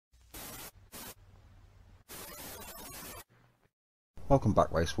Welcome back,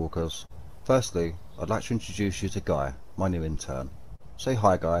 Racewalkers. Firstly, I'd like to introduce you to Guy, my new intern. Say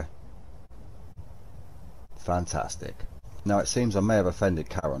hi, Guy. Fantastic. Now it seems I may have offended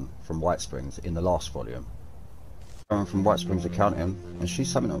Karen from White Springs in the last volume. Karen from White Springs Accounting, and she's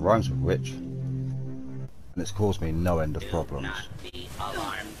something that rhymes with witch. And it's caused me no end of problems.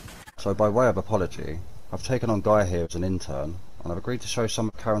 So by way of apology, I've taken on Guy here as an intern, and I've agreed to show some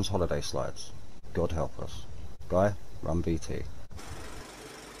of Karen's holiday slides. God help us. Guy, run VT.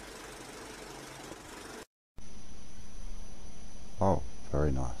 Oh,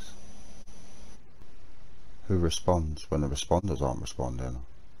 very nice. Who responds when the responders aren't responding?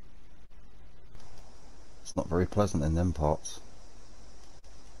 It's not very pleasant in them parts.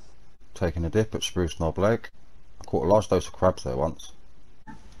 Taking a dip at Spruce Knob Lake. I caught a large dose of crabs there once.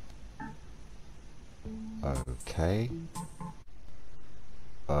 Okay.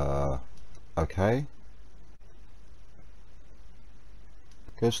 Okay.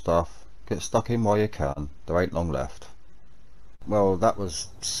 Good stuff. Get stuck in while you can. There ain't long left. Well, that was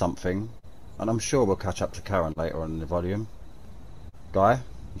something, and I'm sure we'll catch up to Karen later on in the volume. Guy,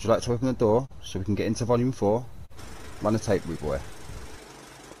 would you like to open the door so we can get into volume 4? Run the tape, wee boy.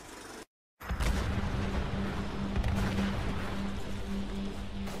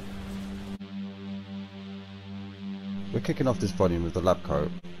 We're kicking off this volume with the lab coat,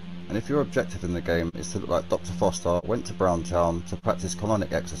 and if your objective in the game is to look like Dr. Foster went to Browntown to practice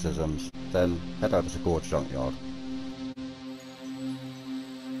colonic exorcisms, then head over to Gorge Junkyard.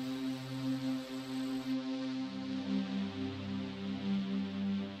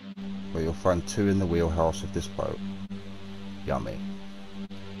 Where you'll find 2 in the wheelhouse of this boat. Yummy.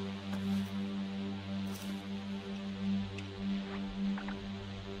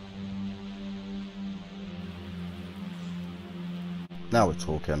 Now we're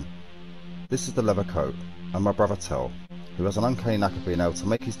talking. This is the leather coat, and my brother Tell, who has an uncanny knack of being able to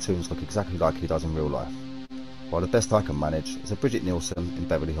make his tunes look exactly like he does in real life, while the best I can manage is a Bridget Nielsen in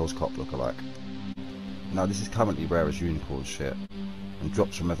Beverly Hills Cop lookalike. Now this is currently rare as unicorn shit, and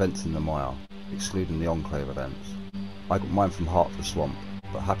drops from events in the mire, excluding the Enclave events. I got mine from Hartford Swamp,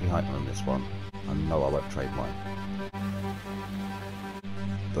 but happy hunting on this one, and no, I won't trade mine.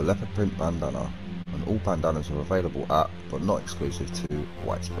 The Leopard print bandana, and all bandanas are available at, but not exclusive to,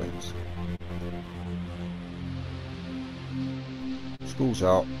 White Springs. School's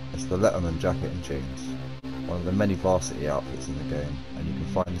out, it's the Letterman jacket and jeans, one of the many varsity outfits in the game, and you can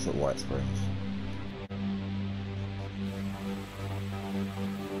find this at White Springs.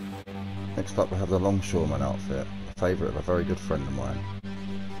 Next up we have the Longshoreman Outfit, a favourite of a very good friend of mine.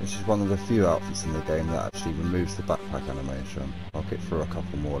 This is one of the few outfits in the game that actually removes the backpack animation. I'll get through a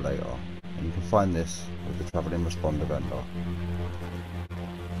couple more later, and you can find this with the Travelling Responder vendor.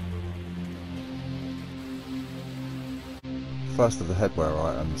 First of the headwear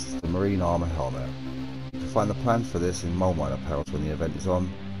items is the Marine Armour helmet. You can find the plan for this in Mole Mine Apparel when the event is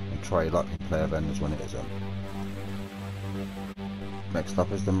on, and try your luck in player vendors when it isn't. Next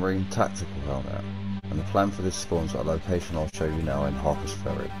up is the Marine Tactical helmet, and the plan for this spawns at a location I'll show you now in Harper's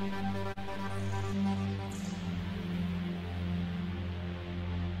Ferry.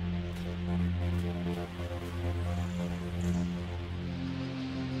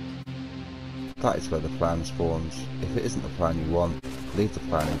 That is where the plan spawns. If it isn't the plan you want, leave the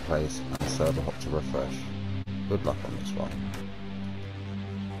plan in place and server hop to refresh. Good luck on this one.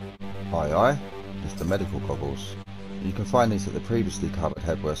 Aye, it's the medical goggles. You can find these at the previously covered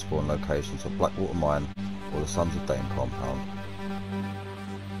headwear spawn locations of Blackwater Mine or the Sons of Dane compound.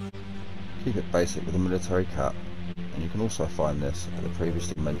 Keep it basic with a military cap, and you can also find this at the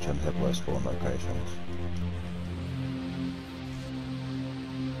previously mentioned headwear spawn locations.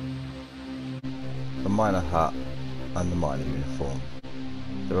 The miner hat and the miner uniform.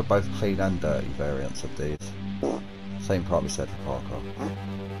 There are both clean and dirty variants of these. Same can't be said for Parker.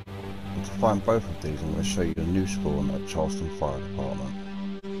 And to find both of these, I'm going to show you the new spawn at Charleston Fire Department.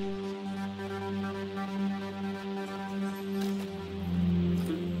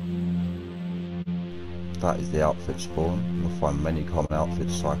 That is the outfit spawn. You'll find many common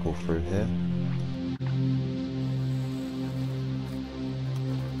outfits cycle through here.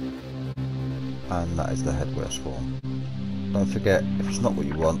 And that is the headwear spawn. Don't forget, if it's not what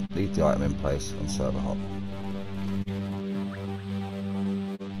you want, leave the item in place and server hop.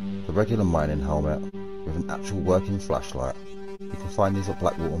 The regular mining helmet with an actual working flashlight. You can find these at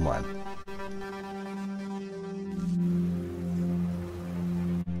Blackwater Mine.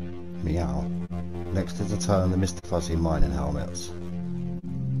 Meow. Next is the turn of the Mr. Fuzzy mining helmets,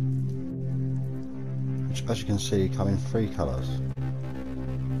 which as you can see come in 3 colours.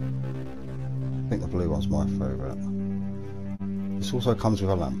 I think the blue one's my favourite. This also comes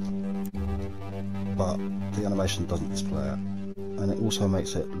with a lamp, but the animation doesn't display it, and it also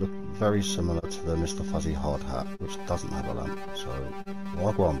makes it look very similar to the Mr. Fuzzy hard hat, which doesn't have a lamp, so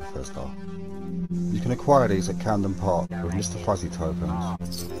why go on, Bethesda? You can acquire these at Camden Park with Mr. Fuzzy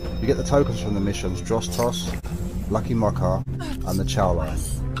tokens. You get the tokens from the missions Dross Toss, Lucky Mocker and the Chowler.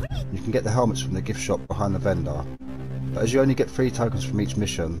 You can get the helmets from the gift shop behind the vendor, but as you only get 3 tokens from each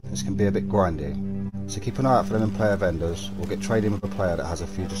mission, this can be a bit grindy, so keep an eye out for them in player vendors or get trading with a player that has a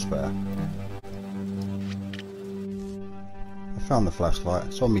few to spare. I found the flashlight,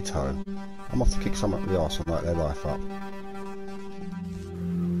 it's on me toe. I'm off to kick someone up the arse and light their life up.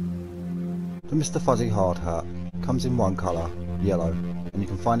 The Mr. Fuzzy hard hat comes in one colour, yellow, and you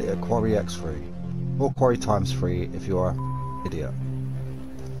can find it at Quarry X3, or Quarry times 3 if you're an idiot.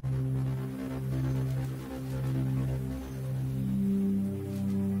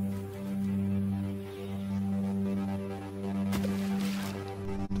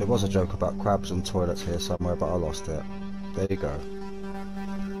 There was a joke about crabs and toilets here somewhere, but I lost it. There you go.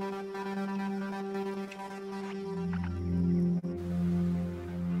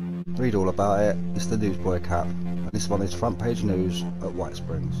 Read all about it, it's the Newsboy Cap, and this one is front page news at White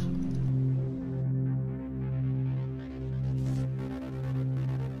Springs.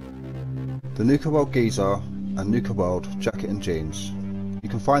 The Nuka World Geyser and Nuka World jacket and jeans. You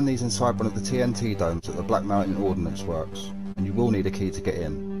can find these inside one of the TNT domes at the Black Mountain Ordnance Works, and you will need a key to get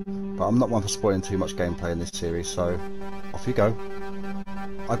in, but I'm not one for spoiling too much gameplay in this series, so off you go.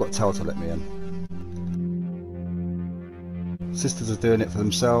 I got Tell to let me in. Sisters are doing it for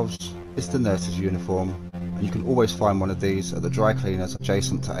themselves. It's the nurse's uniform, and you can always find one of these at the dry cleaners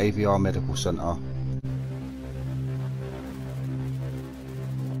adjacent to AVR Medical Centre.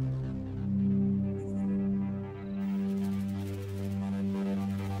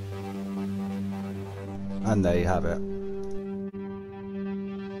 And there you have it.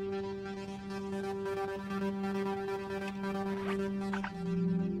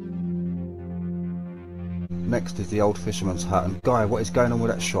 Next is the old Fisherman's Hat, and Guy, what is going on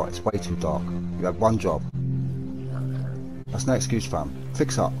with that shot? It's way too dark. You had one job. That's no excuse, fam.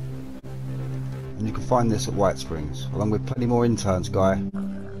 Fix up. And you can find this at White Springs, along with plenty more interns, Guy.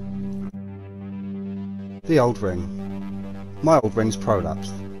 The old ring. My old ring's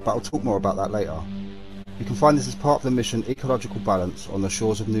prolapsed, but I'll talk more about that later. You can find this as part of the mission Ecological Balance on the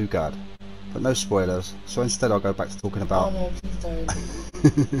shores of Nuka, but no spoilers, so instead I'll go back to talking about... Oh no, please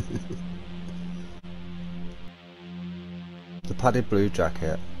don't. The padded blue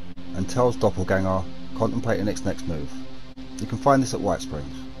jacket, and Tell's doppelganger contemplating its next move. You can find this at White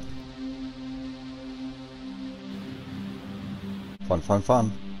Springs. Fun, fun,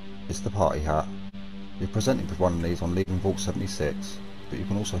 fun. It's the party hat. You're presented with one of these on Leaving Vault 76, but you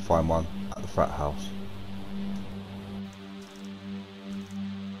can also find one at the frat house.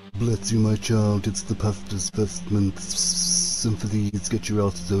 Bless you, my child, it's the pastor's vestment symphonies get you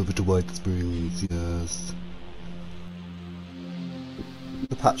out over to White Springs, yes.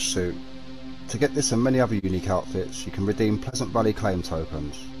 The patch suit. To get this and many other unique outfits, you can redeem Pleasant Valley claim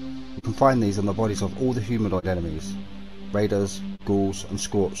tokens. You can find these on the bodies of all the humanoid enemies, raiders, ghouls and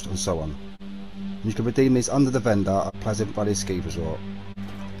scorched and so on. And you can redeem these under the vendor at Pleasant Valley Ski Resort.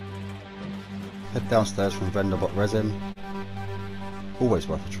 Head downstairs from vendor bot resin. Always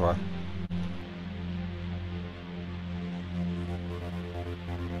worth a try.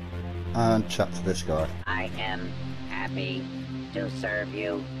 And chat to this guy. I am happy to serve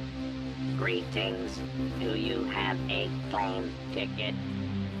you. Greetings. Do you have a claim ticket?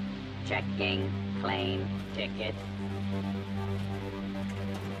 Checking claim ticket.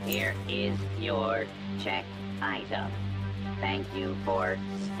 Here is your check item. Thank you for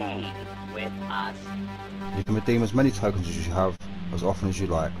staying with us. You can redeem as many tokens as you have, as often as you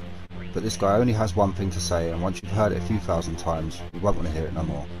like. But this guy only has one thing to say, and once you've heard it a few thousand times, you won't want to hear it no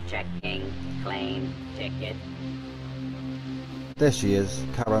more. Checking claim ticket. There she is,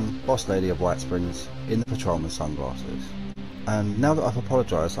 Karen, boss lady of White Springs, in the patrolman sunglasses. And now that I've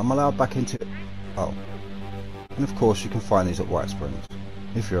apologised, I'm allowed back into... Oh. And of course you can find these at White Springs,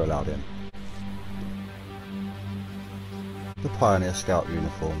 if you're allowed in. The Pioneer Scout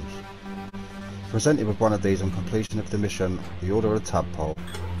uniforms. Presented with one of these on completion of the mission, the Order of the Tadpole.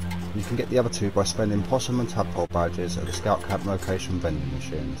 You can get the other two by spending Possum and Tadpole badges at the Scout Camp location vending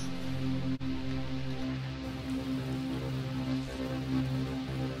machines.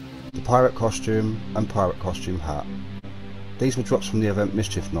 The Pirate Costume and Pirate Costume Hat. These were drops from the event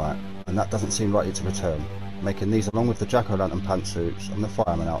Mischief Night, and that doesn't seem likely to return, making these along with the Jack-o'-lantern pantsuits and the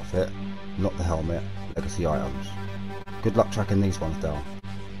Fireman outfit, not the helmet, legacy items. Good luck tracking these ones down.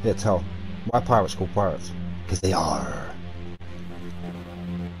 Here, Tell, why are pirates called pirates? Because they are.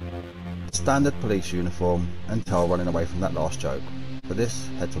 Standard police uniform and tail running away from that last joke. For this,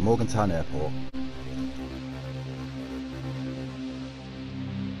 head to Morgantown Airport.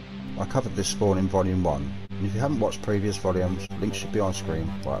 I covered this spawn in volume 1, and if you haven't watched previous volumes, links should be on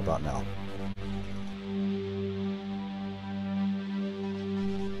screen right about now.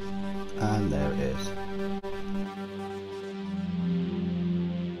 And there it is.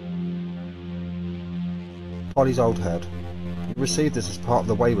 Polly's old head. You received this as part of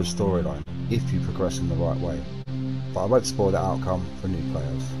the Wayward storyline, if you progress in the right way, but I won't spoil the outcome for new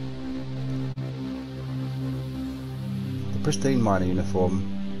players. The pristine miner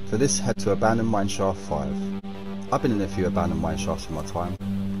uniform. For this, head to Abandoned Mineshaft 5. I've been in a few abandoned mineshafts in my time,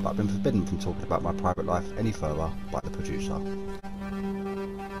 but I've been forbidden from talking about my private life any further by the producer.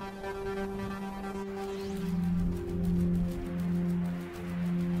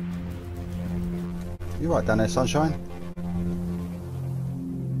 You right down there, sunshine?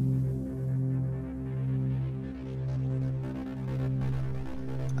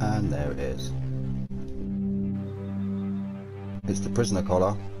 And there it is. It's the prisoner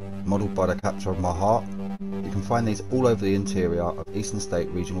collar, modelled by the capture of my heart. You can find these all over the interior of Eastern State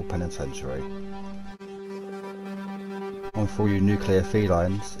Regional Penitentiary. And for all you nuclear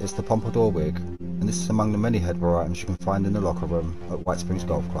felines, it's the pompadour wig, and this is among the many headwear items you can find in the locker room at White Springs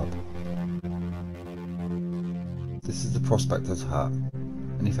Golf Club. This is the Prospector's hat,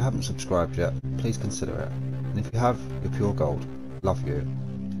 and if you haven't subscribed yet, please consider it, and if you have, you're pure gold. Love you.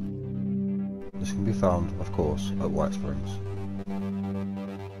 This can be found, of course, at White Springs.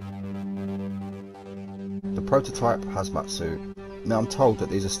 The prototype hazmat suit. Now I'm told that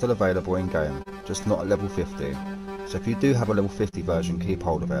these are still available in game, just not at level 50, so if you do have a level 50 version, keep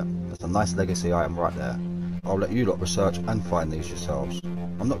hold of it. That's a nice legacy item right there. I'll let you lot research and find these yourselves.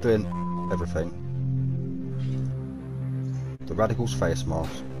 I'm not doing everything. The Radical's face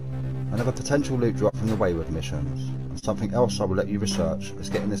mask. Another potential loot drop from the Wayward missions, and something else I will let you research, as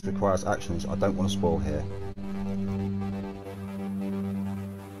getting this requires actions I don't want to spoil here.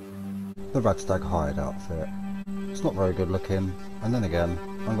 The Ragstag Hired outfit. It's not very good looking, and then again,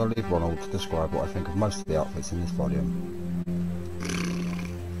 I'm going to leave Ronald to describe what I think of most of the outfits in this volume.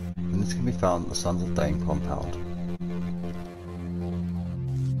 And this can be found at the Sons of Dane compound.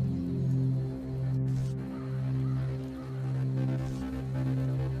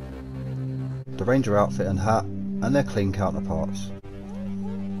 The Ranger outfit and hat, and their clean counterparts.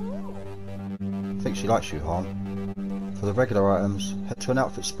 I think she likes you, Han. For the regular items, head to an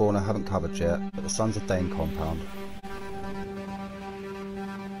outfit spawn I haven't covered yet at the Sons of Dane compound.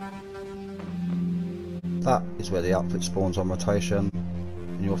 That is where the outfit spawns on rotation,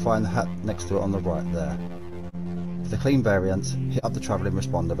 and you'll find the hat next to it on the right there. For the clean variant, hit up the travelling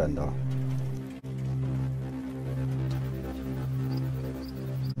responder vendor.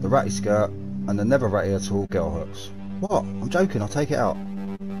 The ratty skirt, and the never ratty at all girl hooks. What? I'm joking, I'll take it out.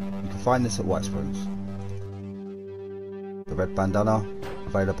 You can find this at White Springs. The red bandana,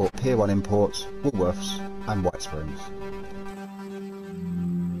 available at Pier 1 Imports, Woolworths and White Springs.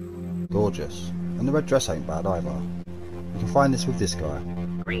 Gorgeous, and the red dress ain't bad either. You can find this with this guy.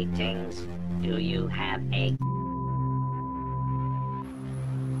 Greetings. Do you have a...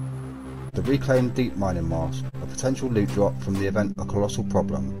 The reclaimed deep mining mask, a potential loot drop from the event A Colossal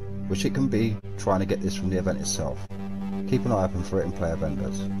Problem, which it can be trying to get this from the event itself. Keep an eye open for it in player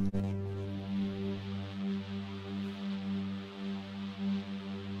vendors.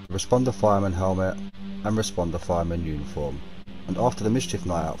 The Responder Fireman helmet and Responder Fireman uniform, and after the Mischief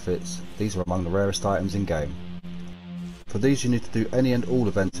Night outfits, these are among the rarest items in game. For these you need to do any and all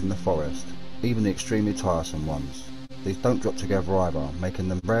events in the forest, even the extremely tiresome ones. These don't drop together either, making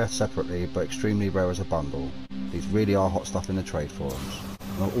them rare separately but extremely rare as a bundle. These really are hot stuff in the trade forums.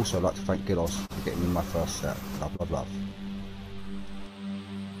 And I'd also like to thank Gillos for getting me my first set. Love, love, love.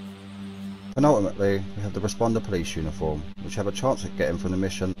 Penultimately, we have the Responder Police uniform, which have a chance at getting from the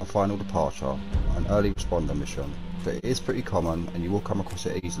mission A Final Departure, an early responder mission, but it is pretty common and you will come across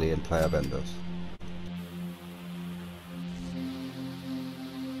it easily in player vendors.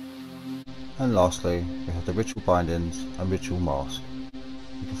 And lastly, we have the Ritual Bindings and Ritual Mask.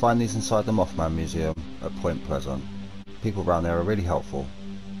 You can find these inside the Mothman Museum at Point Pleasant. People around there are really helpful.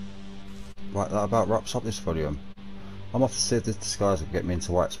 Right, that about wraps up this volume. I'm off to see if this disguise will get me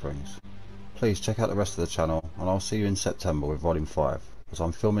into White Springs. Please check out the rest of the channel, and I'll see you in September with Volume 5, as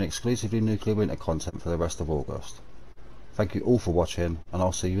I'm filming exclusively Nuclear Winter content for the rest of August. Thank you all for watching, and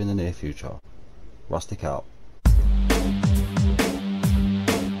I'll see you in the near future. Rustic out.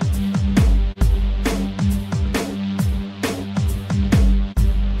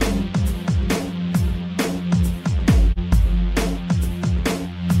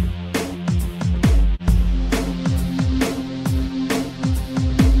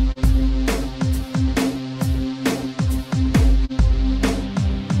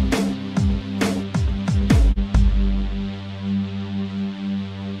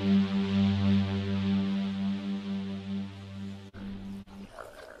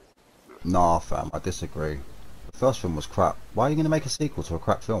 Nah, fam, I disagree. The first film was crap. Why are you going to make a sequel to a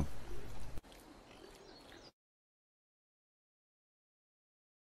crap film?